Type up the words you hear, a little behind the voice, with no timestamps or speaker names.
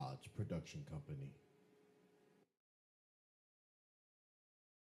production company.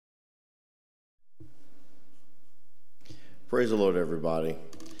 Praise the Lord, everybody.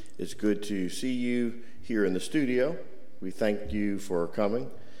 It's good to see you here in the studio. We thank you for coming.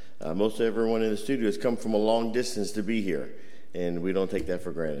 Most everyone in the studio has come from a long distance to be here, and we don't take that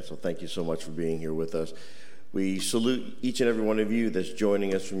for granted. So thank you so much for being here with us. We salute each and every one of you that's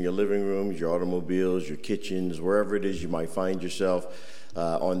joining us from your living rooms, your automobiles, your kitchens, wherever it is you might find yourself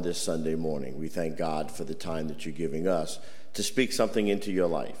on this Sunday morning. We thank God for the time that you're giving us to speak something into your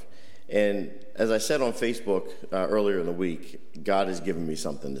life. And as I said on Facebook earlier in the week, God has given me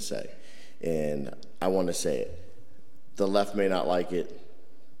something to say, and I want to say it. The left may not like it.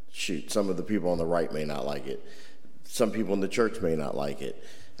 Shoot, some of the people on the right may not like it. Some people in the church may not like it.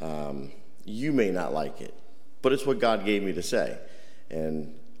 You may not like it, but it's what God gave me to say,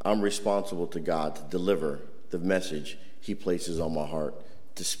 and I'm responsible to God to deliver the message he places on my heart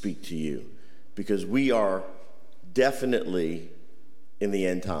to speak to you, because we are definitely in the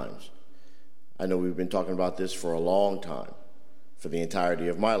end times. I know we've been talking about this for a long time. For the entirety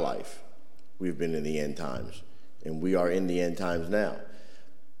of my life, we've been in the end times, and we are in the end times now.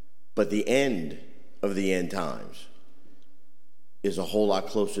 But the end of the end times is a whole lot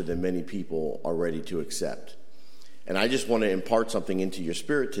closer than many people are ready to accept. And I just want to impart something into your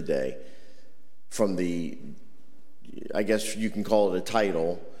spirit today from the, I guess you can call it a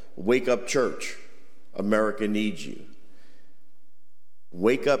title, Wake Up Church, America Needs You.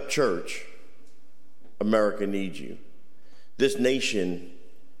 Wake up, church. America needs you. This nation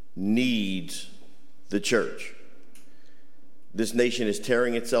needs the church. This nation is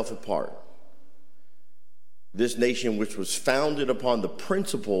tearing itself apart. This nation, which was founded upon the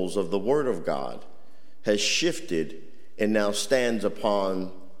principles of the Word of God, has shifted and now stands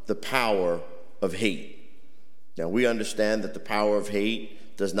upon the power of hate. Now, we understand that the power of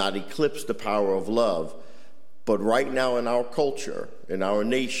hate does not eclipse the power of love, but right now in our culture, in our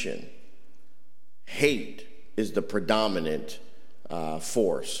nation, hate is the predominant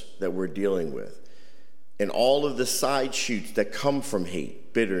force that we're dealing with. And all of the side shoots that come from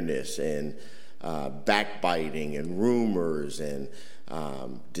hate, bitterness and backbiting and rumors and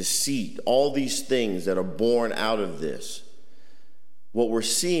deceit, all these things that are born out of this, what we're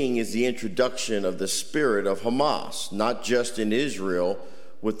seeing is the introduction of the spirit of Hamas, not just in Israel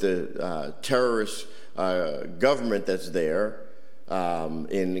with the terrorist government that's there,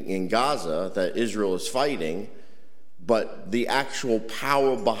 in Gaza that Israel is fighting, but the actual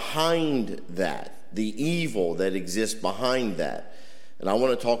power behind that, the evil that exists behind that. And I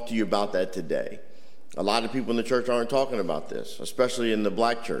want to talk to you about that today. A lot of people in the church aren't talking about this, especially in the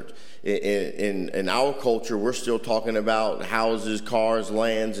black church. In our culture, we're still talking about houses, cars,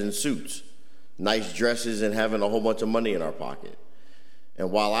 lands, and suits, nice dresses, and having a whole bunch of money in our pocket.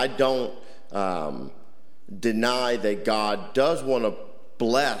 And while I don't deny that God does want to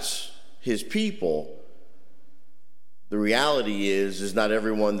bless his people, the reality is not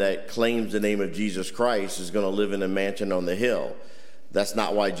everyone that claims the name of Jesus Christ is going to live in a mansion on the hill. That's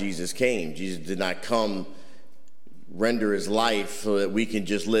not why Jesus came. Jesus did not come render his life so that we can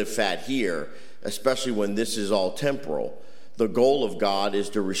just live fat here, especially when this is all temporal. The goal of God is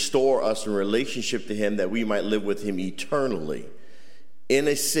to restore us in relationship to him that we might live with him eternally in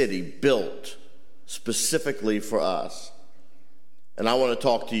a city built specifically for us. And I want to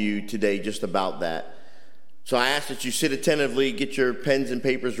talk to you today just about that. So I ask that you sit attentively, get your pens and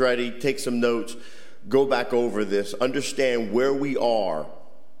papers ready, take some notes, go back over this, understand where we are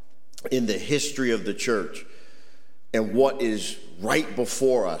in the history of the church and what is right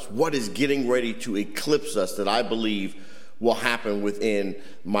before us, what is getting ready to eclipse us that I believe will happen within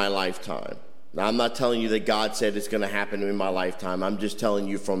my lifetime. Now, I'm not telling you that God said it's going to happen in my lifetime. I'm just telling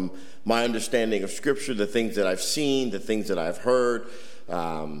you from my understanding of Scripture, the things that I've seen, the things that I've heard,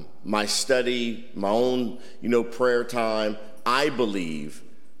 my study, my own, prayer time. I believe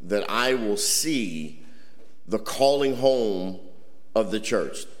that I will see the calling home of the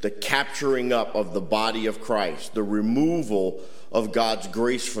church, the capturing up of the body of Christ, the removal of God's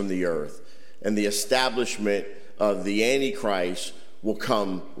grace from the earth, and the establishment of the Antichrist will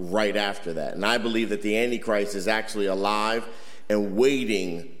come right after that. And I believe that the Antichrist is actually alive and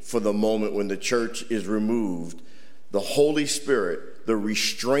waiting for the moment when the church is removed. The Holy Spirit, the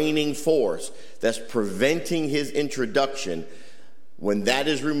restraining force that's preventing his introduction, when that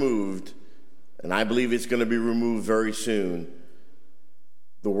is removed, and I believe it's going to be removed very soon,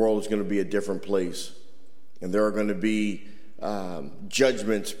 the world is going to be a different place. And there are going to be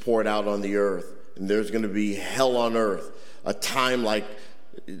judgments poured out on the earth. And there's going to be hell on earth, a time like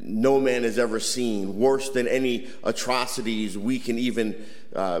no man has ever seen, worse than any atrocities we can even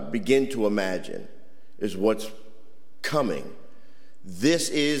begin to imagine, is what's coming. This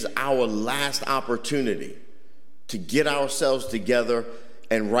is our last opportunity to get ourselves together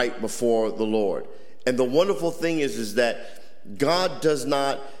and right before the Lord. And the wonderful thing is that God does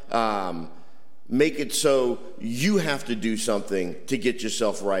not make it so you have to do something to get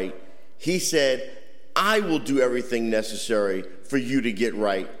yourself right. He said, I will do everything necessary for you to get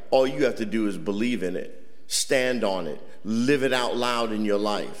right. All you have to do is believe in it, stand on it, live it out loud in your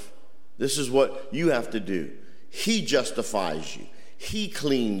life. This is what you have to do. He justifies you. He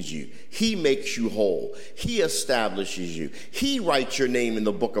cleans you. He makes you whole. He establishes you. He writes your name in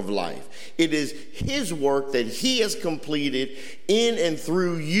the book of life. It is his work that he has completed in and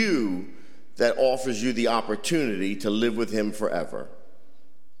through you that offers you the opportunity to live with him forever.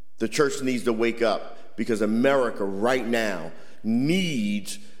 The church needs to wake up because America right now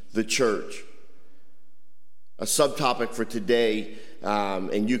needs the church. A subtopic for today,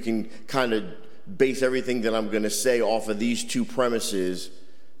 and you can kind of base everything that I'm going to say off of these two premises: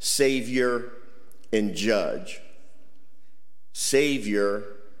 Savior and Judge. Savior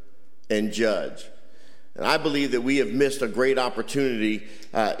and Judge. And I believe that we have missed a great opportunity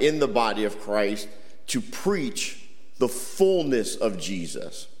in the body of Christ to preach the fullness of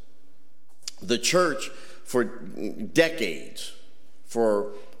Jesus. The church, for decades,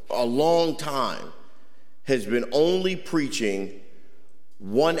 for a long time, has been only preaching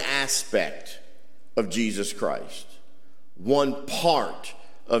one aspect of Jesus Christ, one part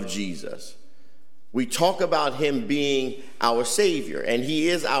of Jesus. We talk about him being our Savior, and he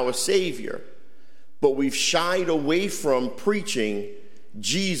is our Savior, but we've shied away from preaching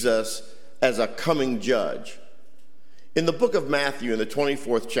Jesus as a coming judge. In the book of Matthew, in the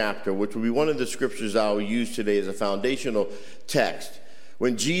 24th chapter, which will be one of the scriptures I will use today as a foundational text,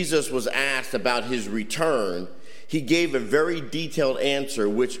 when Jesus was asked about his return, he gave a very detailed answer,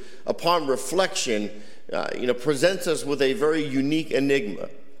 which, upon reflection, presents us with a very unique enigma.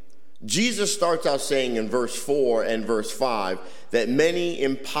 Jesus starts out saying in verse 4 and verse 5 that many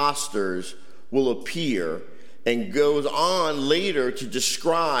impostors will appear, and goes on later to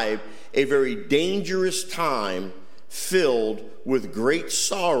describe a very dangerous time filled with great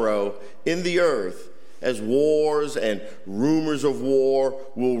sorrow in the earth, as wars and rumors of war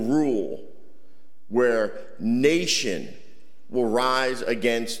will rule, where nation will rise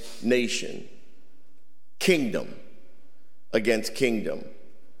against nation, kingdom against kingdom.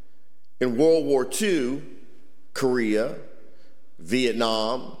 In World War II, Korea,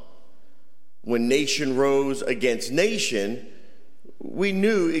 Vietnam, when nation rose against nation, we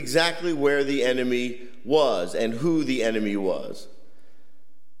knew exactly where the enemy was and who the enemy was.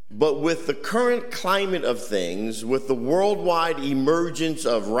 But with the current climate of things, with the worldwide emergence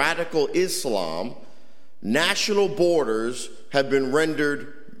of radical Islam, national borders have been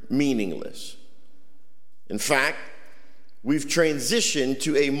rendered meaningless. In fact, we've transitioned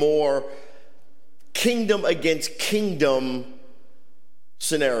to a more kingdom against kingdom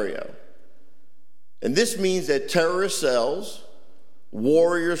scenario. And this means that terrorist cells,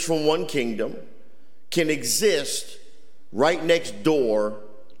 warriors from one kingdom, can exist right next door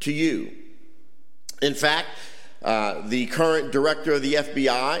to you. In fact, the current director of the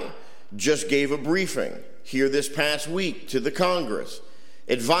FBI just gave a briefing here this past week to the Congress,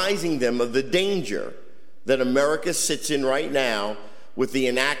 advising them of the danger that America sits in right now with the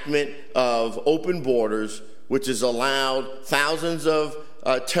enactment of open borders, which has allowed thousands of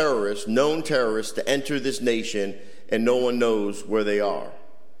terrorists, known terrorists, to enter this nation, and no one knows where they are.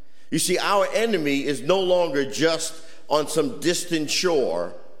 You see, our enemy is no longer just on some distant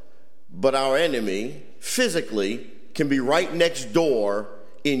shore, but our enemy physically can be right next door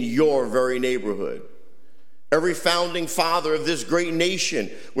in your very neighborhood. Every founding father of this great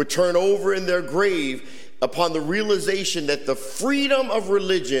nation would turn over in their grave upon the realization that the freedom of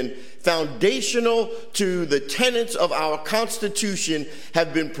religion, foundational to the tenets of our Constitution,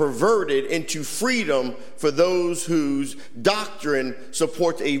 have been perverted into freedom for those whose doctrine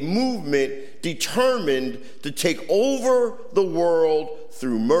supports a movement determined to take over the world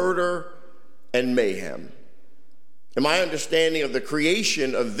through murder and mayhem. And my understanding of the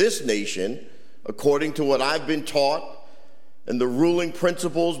creation of this nation, according to what I've been taught, and the ruling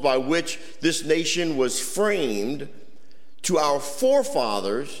principles by which this nation was framed, to our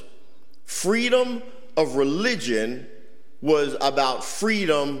forefathers, freedom of religion was about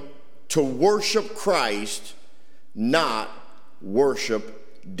freedom to worship Christ, not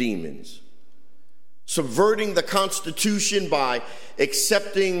worship demons. Subverting the Constitution by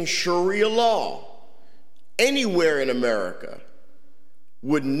accepting Sharia law anywhere in America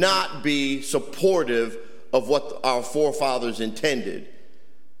would not be supportive of what our forefathers intended.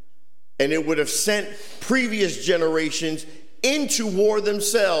 And it would have sent previous generations into war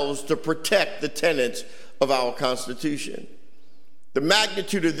themselves to protect the tenets of our Constitution. The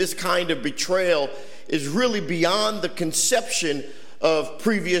magnitude of this kind of betrayal is really beyond the conception of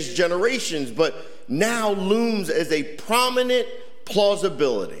previous generations, but now looms as a prominent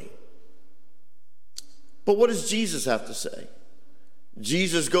plausibility. But what does Jesus have to say?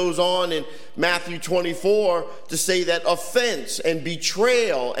 Jesus goes on in Matthew 24 to say that offense and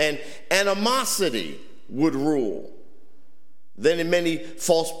betrayal and animosity would rule. Then many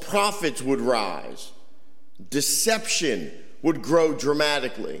false prophets would rise. Deception would grow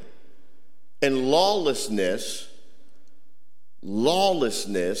dramatically. And lawlessness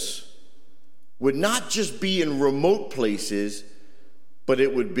would not just be in remote places, but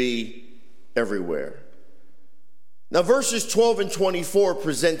it would be everywhere. Now, verses 12 and 24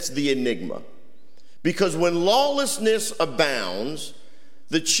 presents the enigma. Because when lawlessness abounds,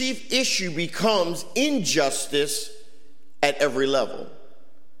 the chief issue becomes injustice at every level.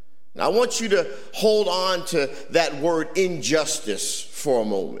 Now, I want you to hold on to that word injustice for a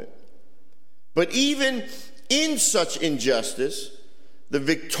moment. But even in such injustice, the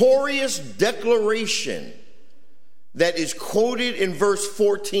victorious declaration that is quoted in verse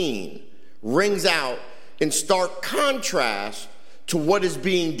 14 rings out in stark contrast to what is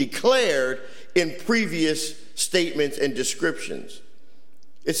being declared in previous statements and descriptions.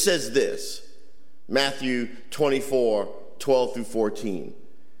 It says this, Matthew 24, 12 through 14.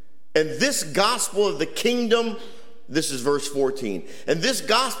 And this gospel of the kingdom, this is verse 14, and this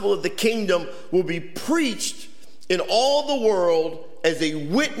gospel of the kingdom will be preached in all the world as a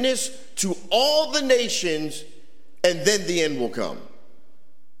witness to all the nations, and then the end will come.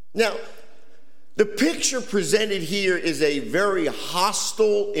 Now, the picture presented here is a very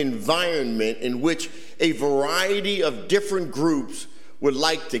hostile environment in which a variety of different groups would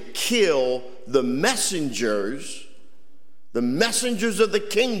like to kill the messengers of the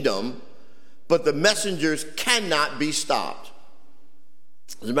kingdom, but the messengers cannot be stopped.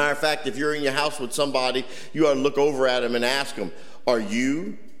 As a matter of fact, if you're in your house with somebody, you ought to look over at them and ask them, are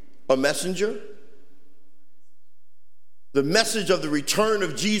you a messenger? The message of the return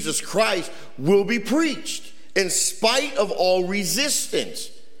of Jesus Christ will be preached in spite of all resistance,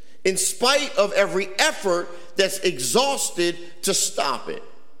 in spite of every effort that's exhausted to stop it.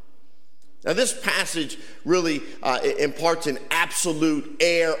 Now, this passage really imparts an absolute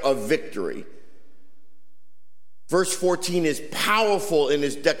air of victory. Verse 14 is powerful in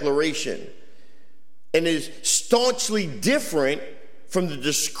its declaration and is staunchly different from the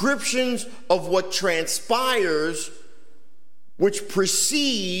descriptions of what transpires which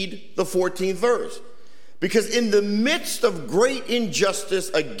precede the 14th verse. Because in the midst of great injustice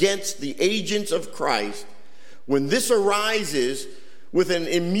against the agents of Christ, when this arises with an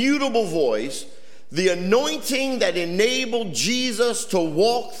immutable voice, the anointing that enabled Jesus to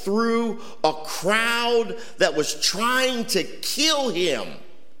walk through a crowd that was trying to kill him,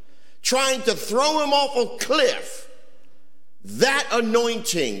 trying to throw him off a cliff, that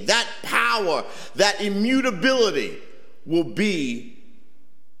anointing, that power, that immutability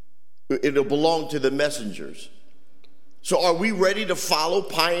it'll belong to the messengers. So are we ready to follow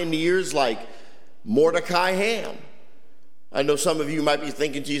pioneers like Mordecai Ham? I know some of you might be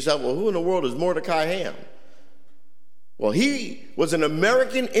thinking to yourself, well, who in the world is Mordecai Ham? Well, he was an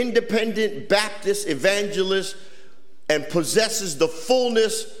American independent Baptist evangelist and possesses the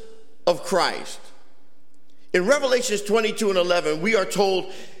fullness of Christ. In Revelations 22 and 11, we are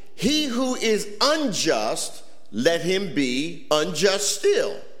told, he who is unjust, let him be unjust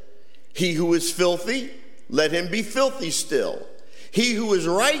still. He who is filthy, let him be filthy still. He who is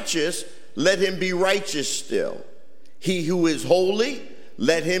righteous, let him be righteous still. He who is holy,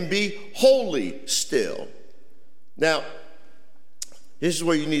 let him be holy still. Now, this is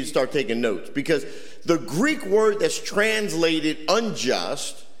where you need to start taking notes, because the Greek word that's translated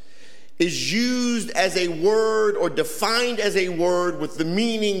unjust is used as a word or defined as a word with the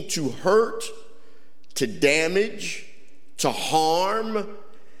meaning to hurt, to damage, to harm,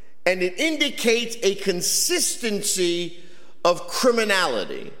 and it indicates a consistency of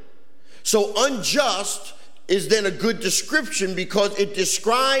criminality. So unjust is then a good description because it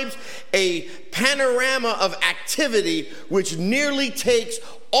describes a panorama of activity which nearly takes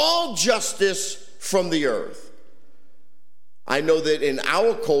all justice from the earth. I know that in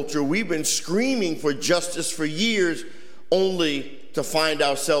our culture, we've been screaming for justice for years, only to find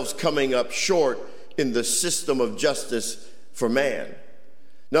ourselves coming up short in the system of justice for man.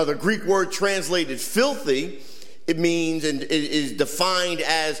 Now, the Greek word translated filthy it means and is defined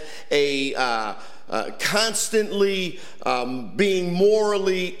as a constantly being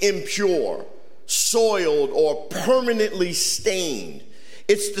morally impure, soiled, or permanently stained.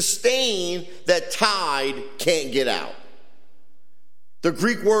 It's the stain that tide can't get out. The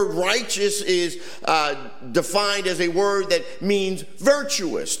Greek word righteous is defined as a word that means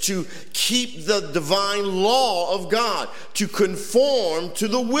virtuous, to keep the divine law of God, to conform to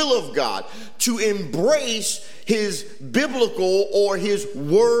the will of God, to embrace his biblical or his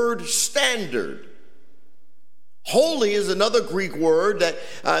word standard. Holy is another Greek word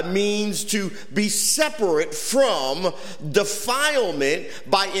that means to be separate from defilement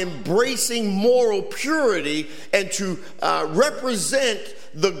by embracing moral purity and to represent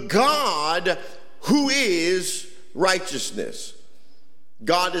the God who is righteousness.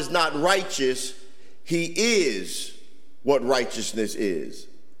 God is not righteous. He is what righteousness is.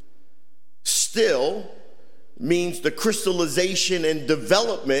 Still means the crystallization and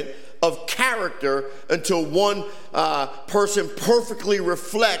development of character until one person perfectly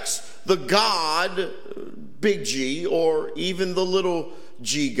reflects the God, big G, or even the little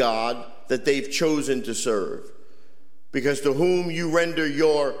g God that they've chosen to serve. Because to whom you render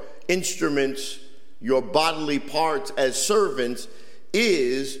your instruments, your bodily parts as servants,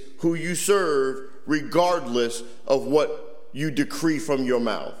 is who you serve regardless of what you decree from your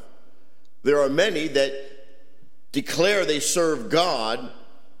mouth. There are many that declare they serve God,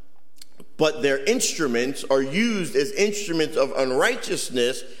 but their instruments are used as instruments of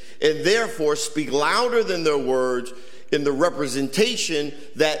unrighteousness and therefore speak louder than their words in the representation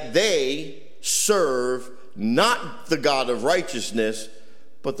that they serve not the God of righteousness,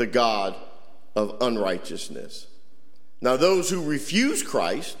 but the God of unrighteousness. Now, those who refuse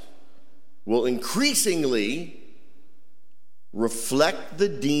Christ will increasingly reflect the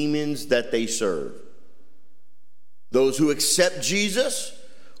demons that they serve. Those who accept Jesus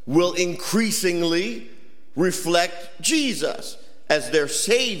will increasingly reflect Jesus as their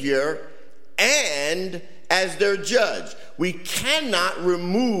Savior and as their judge. We cannot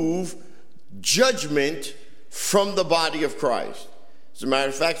remove judgment from the body of Christ. As a matter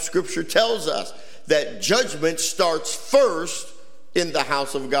of fact, Scripture tells us that judgment starts first in the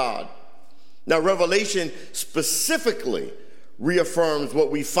house of God. Now, Revelation specifically reaffirms what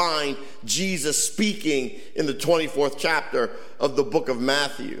we find Jesus speaking in the 24th chapter of the book of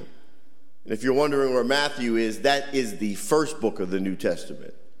Matthew. And if you're wondering where Matthew is, that is the first book of the New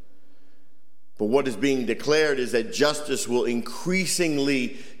Testament. But what is being declared is that justice will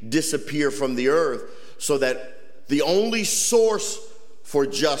increasingly disappear from the earth so that the only source for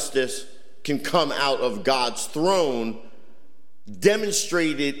justice can come out of God's throne,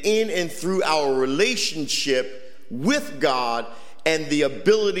 demonstrated in and through our relationship with God and the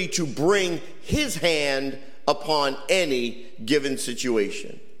ability to bring his hand upon any given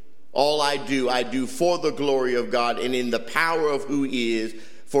situation. All I do for the glory of God and in the power of who he is,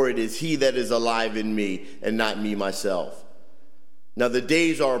 for it is he that is alive in me and not me myself. Now the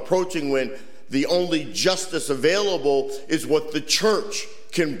days are approaching when the only justice available is what the church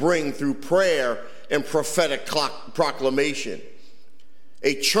can bring through prayer and prophetic proclamation.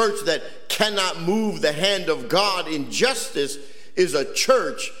 A church that cannot move the hand of God in justice is a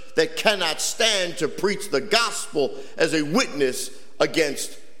church that cannot stand to preach the gospel as a witness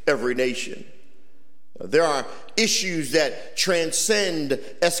against every nation. There are issues that transcend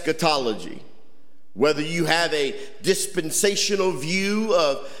eschatology. Whether you have a dispensational view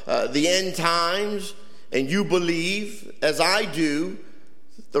of the end times and you believe, as I do,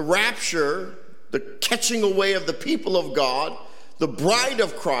 the rapture, the catching away of the people of God, the bride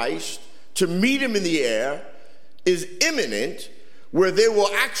of Christ, to meet him in the air, is imminent, where there will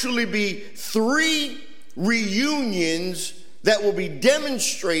actually be 3 reunions that will be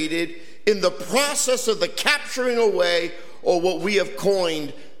demonstrated in the process of the capturing away, or what we have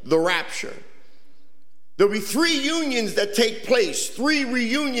coined the rapture. There'll be 3 unions that take place, 3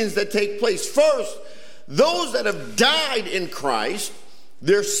 reunions that take place. First, those that have died in Christ,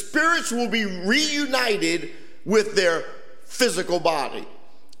 their spirits will be reunited with their physical body.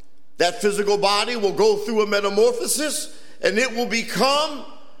 That physical body will go through a metamorphosis and it will become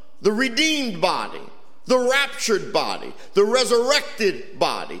the redeemed body, the raptured body, the resurrected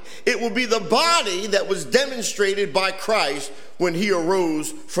body. It will be the body that was demonstrated by Christ when he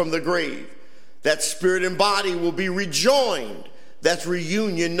arose from the grave. That spirit and body will be rejoined. That's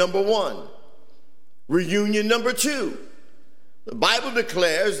reunion number 1. Reunion number 2. The Bible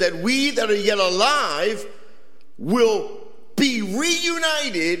declares that we that are yet alive will be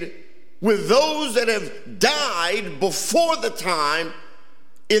reunited with those that have died before the time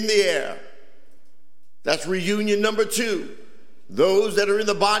in the air. That's reunion number 2. Those that are in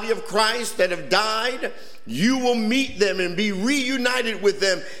the body of Christ that have died, you will meet them and be reunited with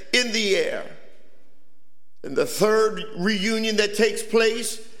them in the air. And the third reunion that takes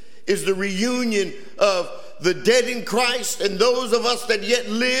place is the reunion of the dead in Christ and those of us that yet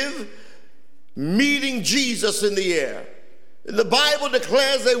live, meeting Jesus in the air. And the Bible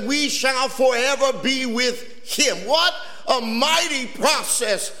declares that we shall forever be with him. What a mighty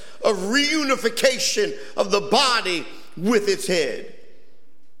process of reunification of the body with its head.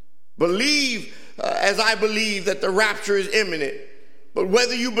 Believe, as I believe, that the rapture is imminent. But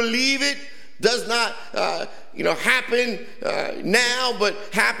whether you believe it does not happen now, but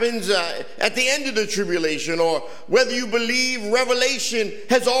happens at the end of the tribulation, or whether you believe Revelation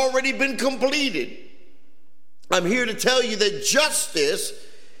has already been completed, I'm here to tell you that justice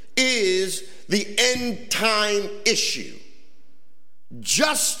is the end time issue.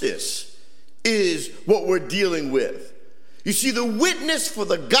 Justice is what we're dealing with. You see, the witness for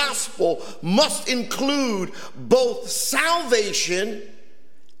the gospel must include both salvation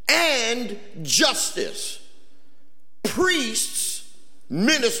and justice. Priests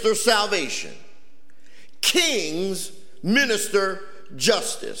minister salvation. Kings minister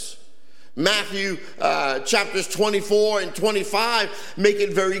justice. Matthew chapters 24 and 25 make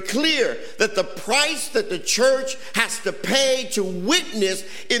it very clear that the price that the church has to pay to witness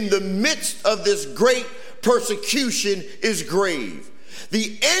in the midst of this great persecution is grave.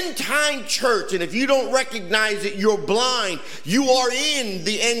 The end time church, and if you don't recognize it, you're blind. You are in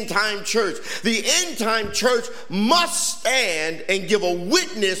the end time church. The end time church must stand and give a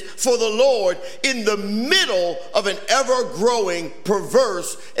witness for the Lord in the middle of an ever-growing,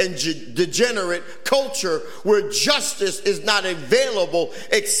 perverse, and degenerate culture where justice is not available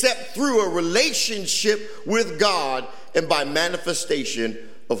except through a relationship with God and by manifestation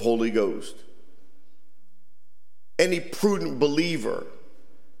of Holy Ghost. Any prudent believer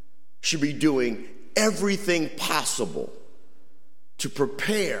should be doing everything possible to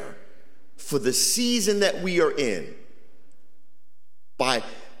prepare for the season that we are in by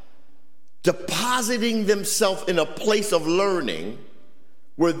depositing themselves in a place of learning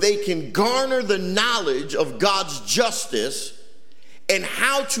where they can garner the knowledge of God's justice and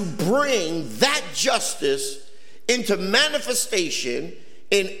how to bring that justice into manifestation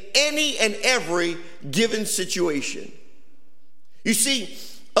in any and every given situation. You see,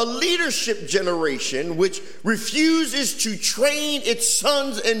 a leadership generation which refuses to train its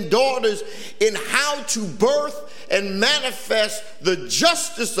sons and daughters in how to birth and manifest the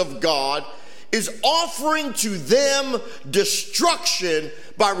justice of God is offering to them destruction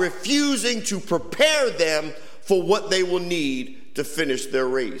by refusing to prepare them for what they will need to finish their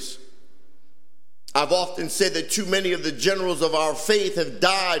race. I've often said that too many of the generals of our faith have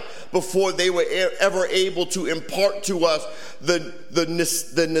died before they were ever able to impart to us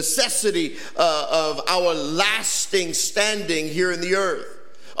the necessity of our lasting standing here in the earth.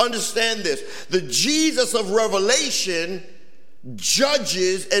 Understand this. The Jesus of Revelation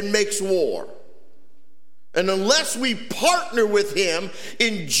judges and makes war. And unless we partner with him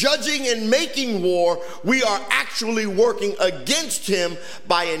in judging and making war, we are actually working against him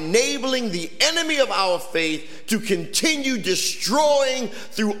by enabling the enemy of our faith to continue destroying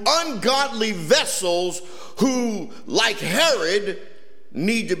through ungodly vessels who, like Herod,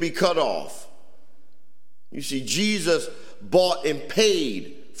 need to be cut off. You see, Jesus bought and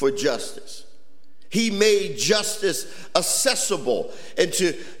paid for justice. He made justice accessible, and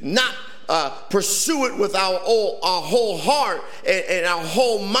to not pursue it with our whole heart and our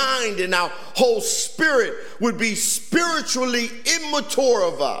whole mind and our whole spirit would be spiritually immature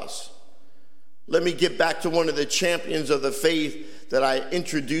of us. Let me get back to one of the champions of the faith that I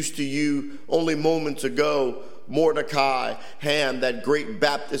introduced to you only moments ago, Mordecai Ham, that great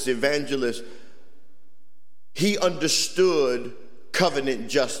Baptist evangelist. He understood covenant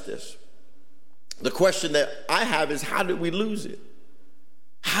justice. The question that I have is, how did we lose it?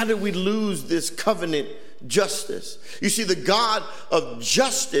 How did we lose this covenant justice? You see, the God of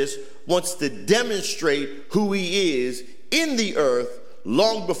justice wants to demonstrate who he is in the earth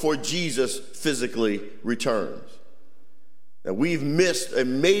long before Jesus physically returns. Now, we've missed a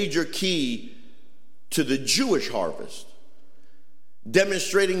major key to the Jewish harvest,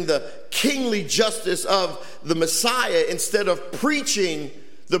 demonstrating the kingly justice of the Messiah instead of preaching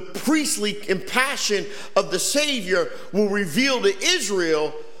the priestly compassion of the Savior will reveal to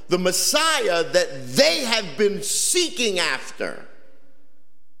Israel the Messiah that they have been seeking after.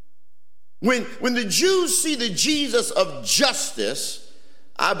 When the Jews see the Jesus of justice,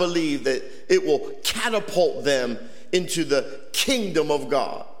 I believe that it will catapult them into the kingdom of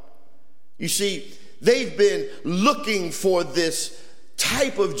God. You see, they've been looking for this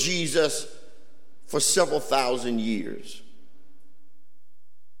type of Jesus for several thousand years.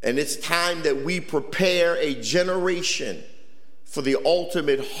 And it's time that we prepare a generation for the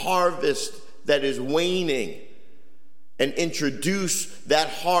ultimate harvest that is waning and introduce that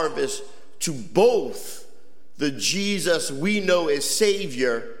harvest to both the Jesus we know as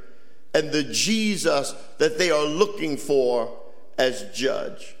Savior and the Jesus that they are looking for as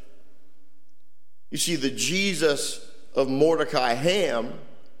Judge. You see, the Jesus of Mordecai Ham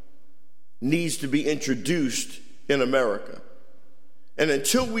needs to be introduced in America. And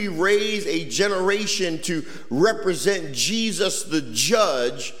until we raise a generation to represent Jesus the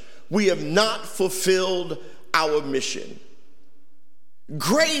Judge, we have not fulfilled our mission.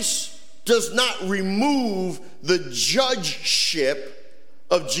 Grace does not remove the judgeship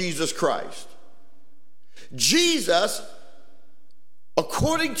of Jesus Christ. Jesus,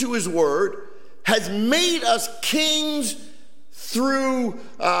 according to his word, has made us kings through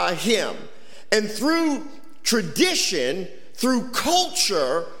him. And through tradition, through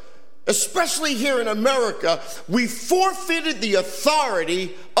culture, especially here in America, we forfeited the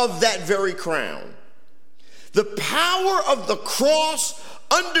authority of that very crown. The power of the cross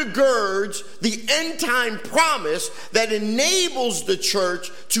undergirds the end-time promise that enables the church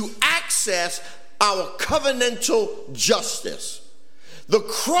to access our covenantal justice. The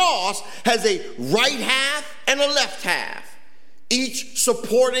cross has a right half and a left half, each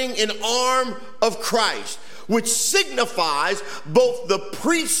supporting an arm of Christ, which signifies both the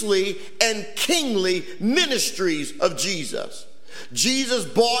priestly and kingly ministries of Jesus. Jesus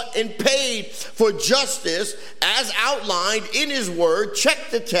bought and paid for justice as outlined in his word. Check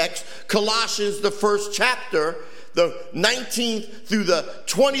the text, Colossians, the 1st chapter, the 19th through the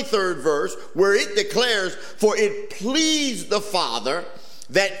 23rd verse, where it declares, "For it pleased the Father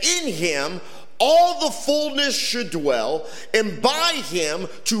that in him all the fullness should dwell, and by him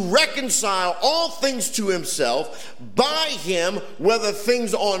to reconcile all things to himself, by him, whether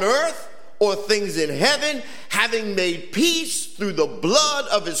things on earth or things in heaven, having made peace through the blood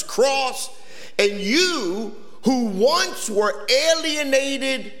of his cross. And you who once were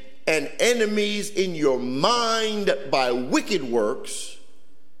alienated and enemies in your mind by wicked works,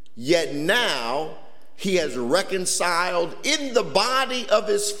 yet now he has reconciled in the body of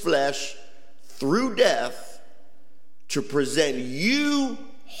his flesh through death, to present you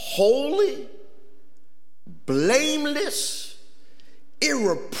holy, blameless,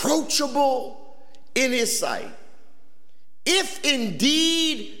 irreproachable in his sight. If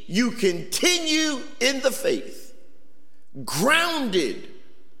indeed you continue in the faith, grounded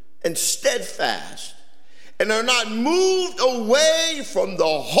and steadfast, and are not moved away from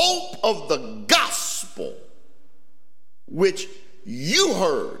the hope of the gospel which you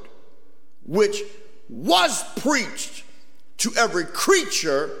heard, which was preached to every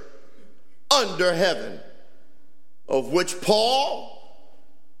creature under heaven, of which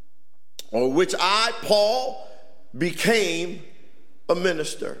I, Paul, became a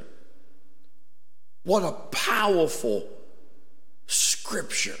minister." What a powerful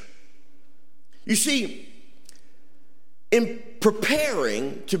scripture. You see, in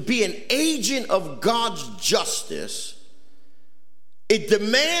preparing to be an agent of God's justice, it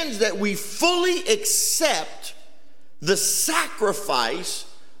demands that we fully accept the sacrifice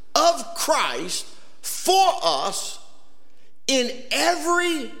of Christ for us in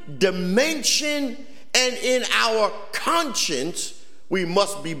every dimension, and in our conscience we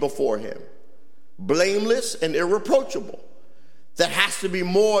must be before him, blameless and irreproachable. That has to be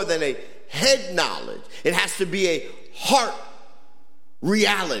more than a head knowledge. It has to be a heart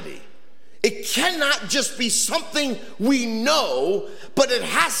reality. It cannot just be something we know, but it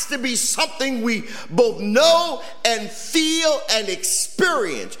has to be something we both know and feel and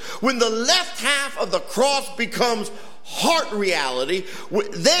experience. When the left half of the cross becomes heart reality,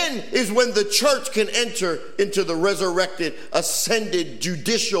 then is when the church can enter into the resurrected, ascended,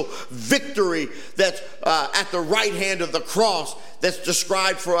 judicial victory that's at the right hand of the cross, that's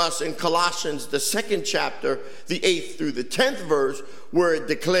described for us in Colossians, the 2nd chapter, the 8th through the 10th verse, where it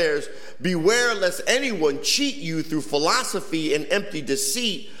declares, "Beware lest anyone cheat you through philosophy and empty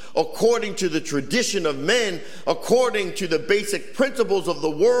deceit, according to the tradition of men, according to the basic principles of the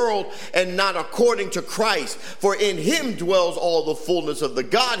world, and not according to Christ. For in him dwells all the fullness of the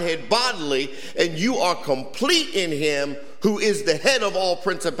Godhead bodily, and you are complete in him who is the head of all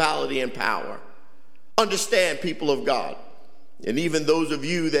principality and power." Understand, people of God, And even those of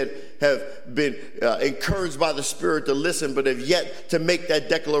you that have been encouraged by the Spirit to listen, but have yet to make that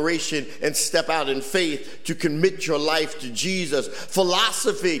declaration and step out in faith to commit your life to Jesus.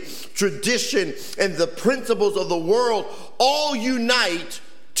 Philosophy, tradition, and the principles of the world all unite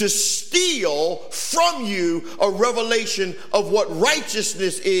to steal from you a revelation of what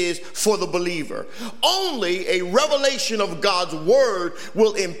righteousness is for the believer. Only a revelation of God's word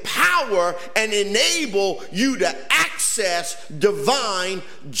will empower and enable you to access divine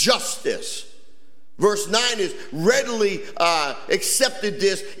justice. Verse 9 is readily accepted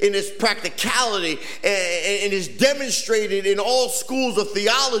this in its practicality and is demonstrated in all schools of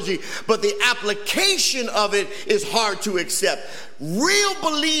theology, but the application of it is hard to accept. Real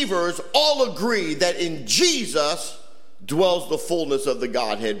believers all agree that in Jesus dwells the fullness of the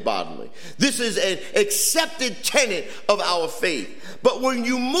Godhead bodily. This is an accepted tenet of our faith. But when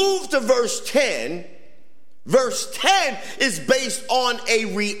you move to verse 10 is based on a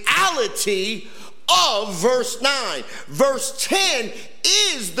reality of verse 9. Verse 10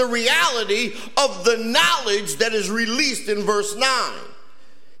 is the reality of the knowledge that is released in verse 9.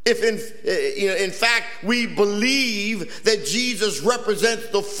 If in fact we believe that Jesus represents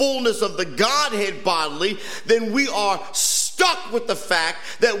the fullness of the Godhead bodily, then we are stuck with the fact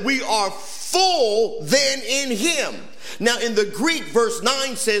that we are full then in him. Now in the Greek, verse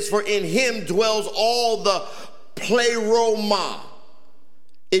 9 says, for in him dwells all the pleroma.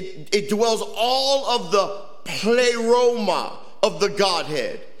 It dwells all of the pleroma of the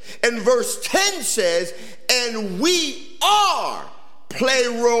Godhead. And verse 10 says, and we are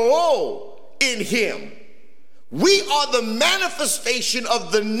pleroo in him. We are the manifestation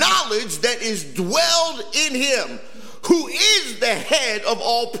of the knowledge that is dwelled in him, who is the head of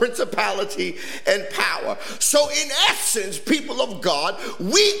all principality and power. So in essence, people of God,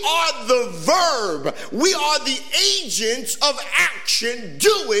 we are the verb. We are the agents of action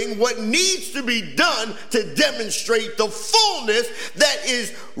doing what needs to be done to demonstrate the fullness that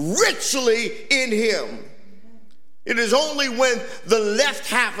is richly in him. It is only when the left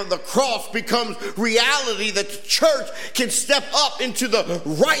half of the cross becomes reality that the church can step up into the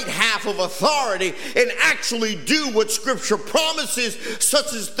right half of authority and actually do what Scripture promises,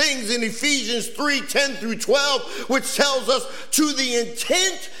 such as things in Ephesians 3:10 through 12, which tells us to the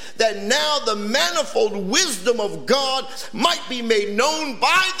intent that now the manifold wisdom of God might be made known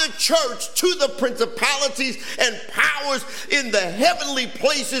by the church to the principalities and powers in the heavenly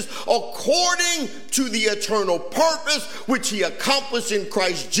places according to the eternal purpose which he accomplished in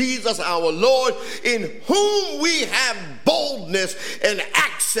Christ Jesus our Lord, in whom we have boldness and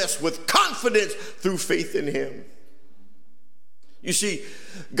access with confidence through faith in him. You see,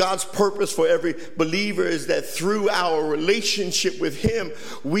 God's purpose for every believer is that through our relationship with him,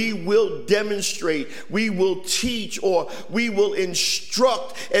 we will demonstrate, we will teach, or we will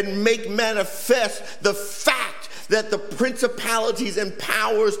instruct and make manifest the fact that the principalities and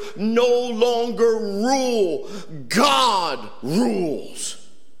powers no longer rule. God rules.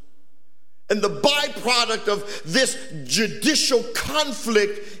 And the byproduct of this judicial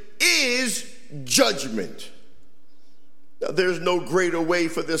conflict is judgment. Now, there's no greater way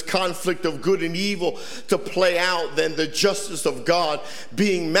for this conflict of good and evil to play out than the justice of God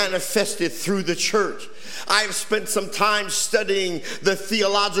being manifested through the church. I have spent some time studying the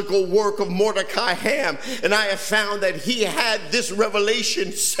theological work of Mordecai Ham, and I have found that he had this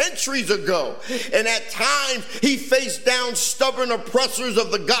revelation centuries ago. And at times, he faced down stubborn oppressors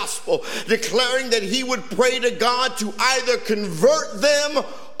of the gospel, declaring that he would pray to God to either convert them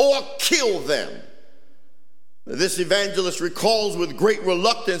or kill them. This evangelist recalls with great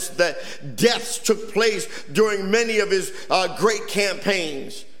reluctance that deaths took place during many of his great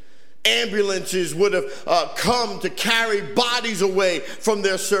campaigns. Ambulances would have come to carry bodies away from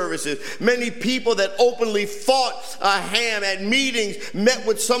their services. Many people that openly fought Ham at meetings met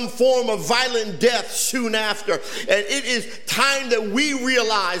with some form of violent death soon after. And it is time that we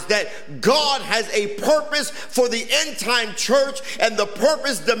realize that God has a purpose for the end time church, and the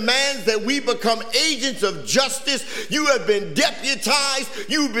purpose demands that we become agents of justice. You have been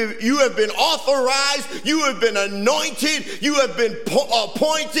deputized, you have been authorized, you have been anointed, you have been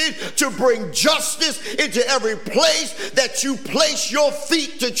appointed to bring justice into every place that you place your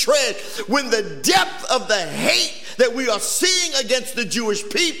feet to tread. When the depth of the hate that we are seeing against the Jewish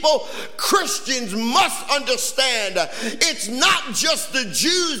people, Christians must understand it's not just the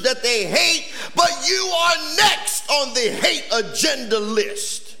Jews that they hate, but you are next on the hate agenda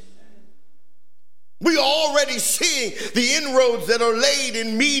list. We are already seeing the inroads that are laid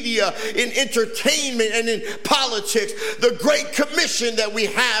in media, in entertainment, and in politics. The Great Commission that we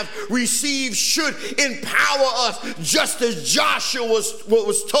have received should empower us, just as Joshua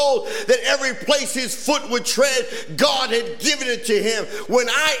was told that every place his foot would tread, God had given it to him. When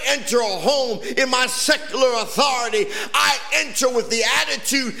I enter a home in my secular authority, I enter with the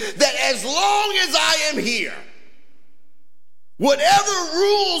attitude that as long as I am here, whatever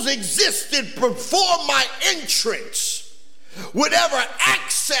rules existed before my entrance, whatever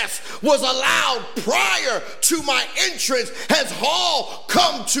access was allowed prior to my entrance has all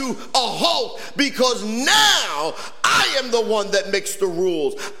come to a halt, because now I am the one that makes the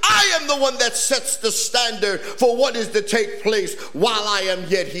rules. I am the one that sets the standard for what is to take place while I am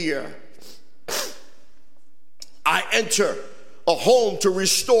yet here. I enter a home to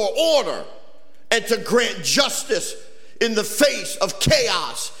restore order and to grant justice in the face of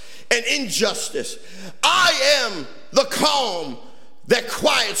chaos and injustice. I am the calm that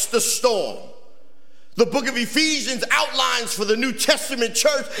quiets the storm. The book of Ephesians outlines for the New Testament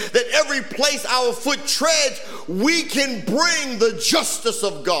church that every place our foot treads, we can bring the justice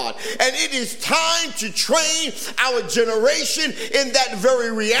of God. And it is time to train our generation in that very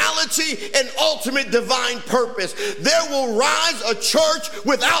reality and ultimate divine purpose. There will rise a church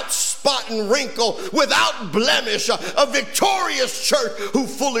without spot and wrinkle, without blemish, a victorious church who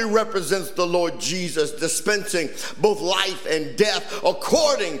fully represents the Lord Jesus, dispensing both life and death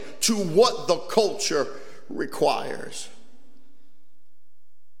according to what the culture requires.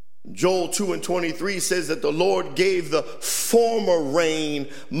 Joel 2:23 says that the Lord gave the former rain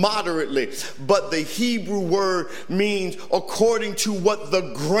moderately, but the Hebrew word means according to what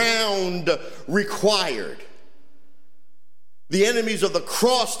the ground required. The enemies of the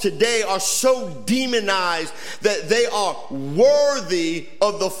cross today are so demonized that they are worthy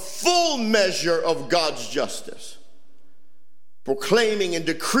of the full measure of God's justice. Proclaiming and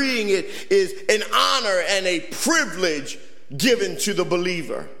decreeing it is an honor and a privilege given to the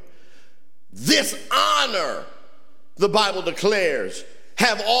believer. This honor, the Bible declares,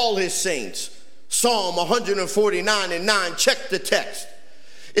 have all his saints. Psalm 149:9, check the text.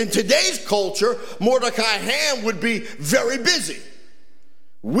 In today's culture, Mordecai Ham would be very busy.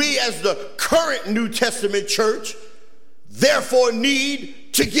 We as the current New Testament church therefore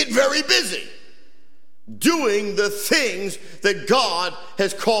need to get very busy doing the things that God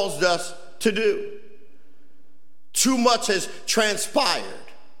has caused us to do. Too much has transpired.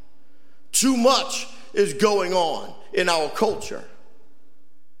 Too much is going on in our culture.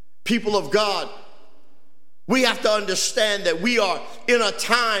 People of God, we have to understand that we are in a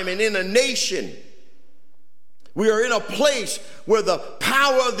time and in a nation, we are in a place where the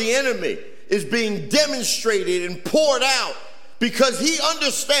power of the enemy is being demonstrated and poured out because he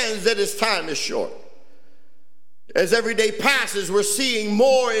understands that his time is short. As every day passes, we're seeing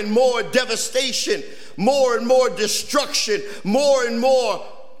more and more devastation, more and more destruction, more and more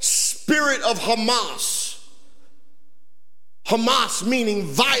spirit of Hamas. Hamas meaning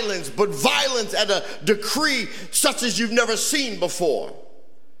violence, but violence at a degree such as you've never seen before,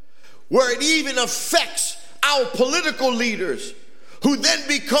 where it even affects our political leaders, who then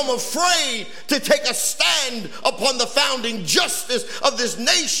become afraid to take a stand upon the founding justice of this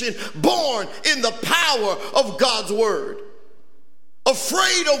nation born in the power of God's word.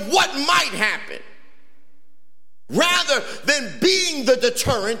 Afraid of what might happen. Rather than being the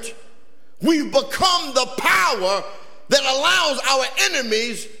deterrent, we've become the power that allows our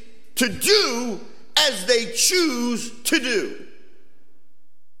enemies to do as they choose to do.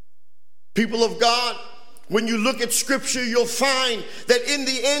 People of God, when you look at scripture, you'll find that in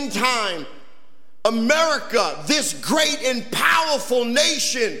the end time, America, this great and powerful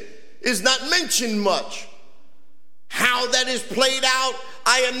nation, is not mentioned much. How that is played out,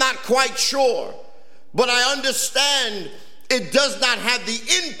 I am not quite sure. But I understand it does not have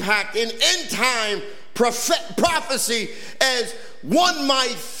the impact in end time prophecy as one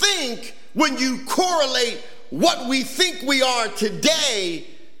might think when you correlate what we think we are today,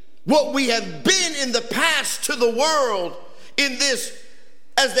 what we have been in the past to the world in this,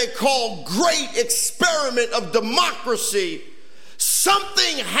 as they call, great experiment of democracy.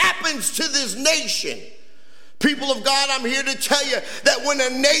 Something happens to this nation. People of God, I'm here to tell you that when a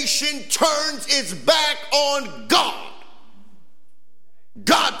nation turns its back on God,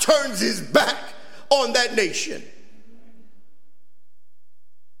 God turns his back on that nation.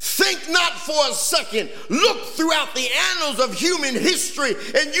 Think not for a second. Look throughout the annals of human history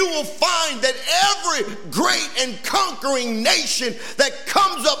and you will find that every great and conquering nation that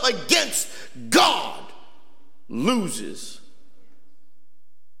comes up against God loses.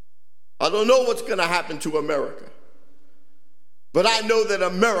 I don't know what's going to happen to America, but I know that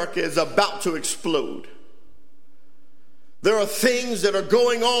America is about to explode. There are things that are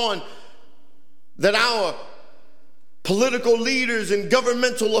going on that our political leaders and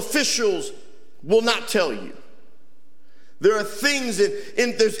governmental officials will not tell you. There are things,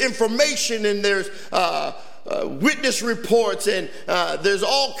 there's information, and there's witness reports, and there's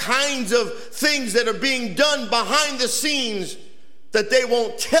all kinds of things that are being done behind the scenes that they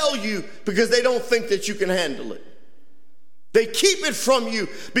won't tell you because they don't think that you can handle it. They keep it from you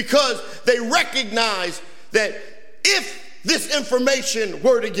because they recognize that if this information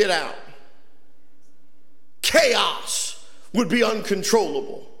were to get out, chaos would be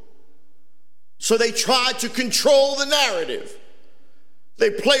uncontrollable. So they try to control the narrative. They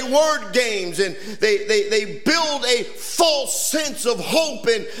play word games, and they build a false sense of hope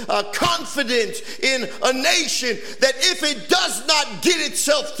and confidence in a nation that, if it does not get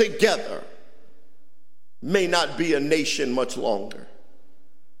itself together, may not be a nation much longer.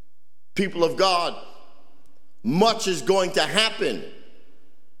 People of God, much is going to happen.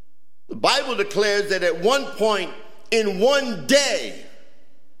 The Bible declares that at one point in one day,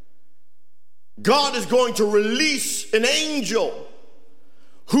 God is going to release an angel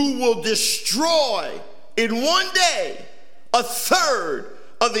who will destroy in one day 1/3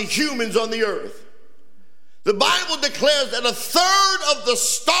 of the humans on the earth. The Bible declares that 1/3 of the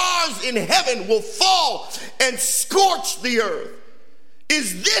stars in heaven will fall and scorch the earth.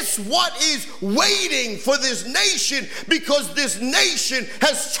 Is this what is waiting for this nation? Because this nation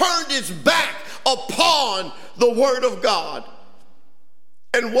has turned its back upon the word of God.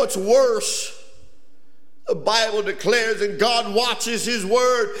 And what's worse, the Bible declares, and God watches his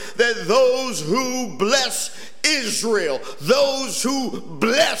word, that those who bless Israel, those who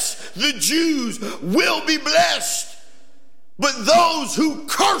bless the Jews will be blessed. But those who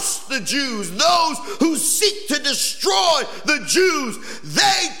curse the Jews, those who seek to destroy the Jews,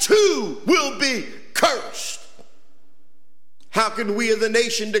 they too will be cursed. How can we as a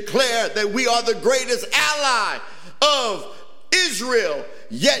nation declare that we are the greatest ally of Israel,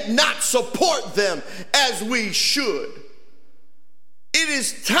 yet not support them as we should? It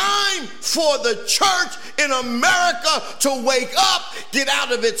is time for the church in America to wake up, get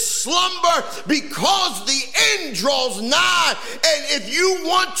out of its slumber, because the end draws nigh. And if you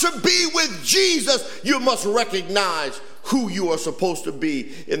want to be with Jesus, you must recognize who you are supposed to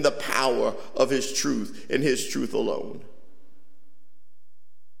be in the power of his truth and his truth alone.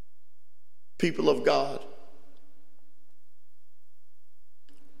 People of God,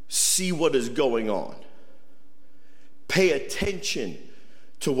 see what is going on. Pay attention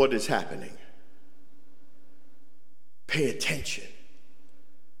to what is happening. Pay attention.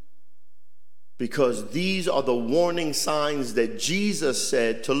 Because these are the warning signs that Jesus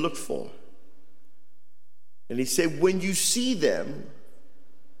said to look for. And he said, when you see them,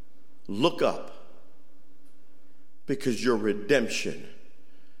 look up, because your redemption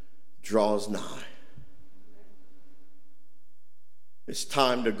draws nigh. It's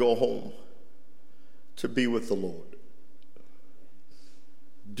time to go home to be with the Lord.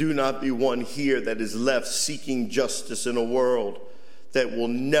 Do not be one here that is left seeking justice in a world that will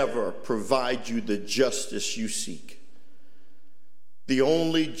never provide you the justice you seek. The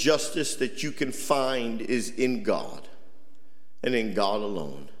only justice that you can find is in God and in God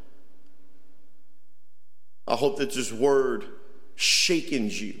alone. I hope that this word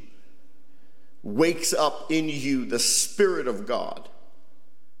shakens you, wakes up in you the Spirit of God,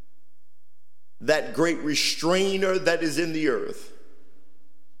 that great restrainer that is in the earth.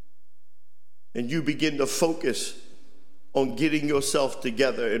 And you begin to focus on getting yourself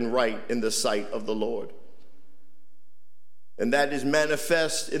together and right in the sight of the Lord. And that is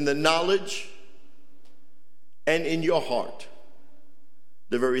manifest in the knowledge and in your heart.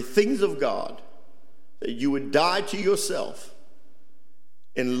 The very things of God, that you would die to yourself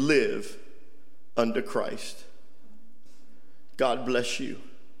and live under Christ. God bless you.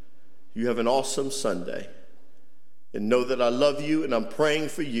 You have an awesome Sunday. And know that I love you and I'm praying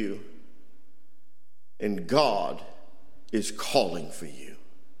for you. And God is calling for you.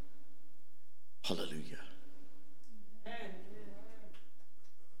 Hallelujah.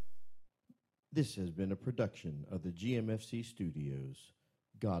 This has been a production of the GMFC Studios.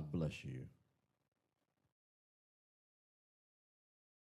 God bless you.